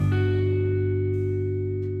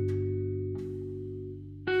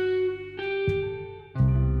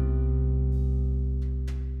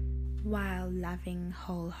loving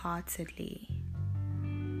wholeheartedly.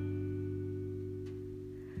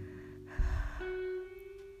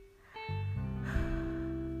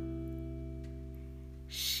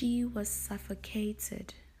 She was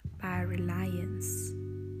suffocated by reliance.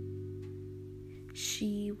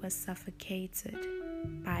 She was suffocated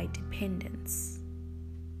by dependence.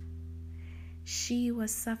 She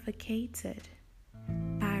was suffocated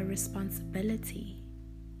by responsibility.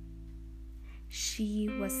 She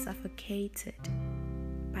was suffocated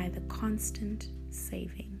by the constant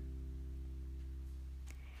saving.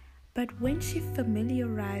 But when she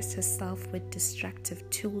familiarized herself with destructive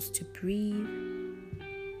tools to breathe,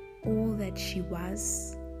 all that she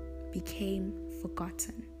was became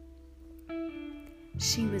forgotten.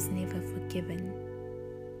 She was never forgiven,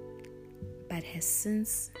 but has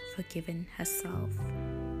since forgiven herself.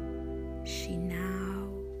 She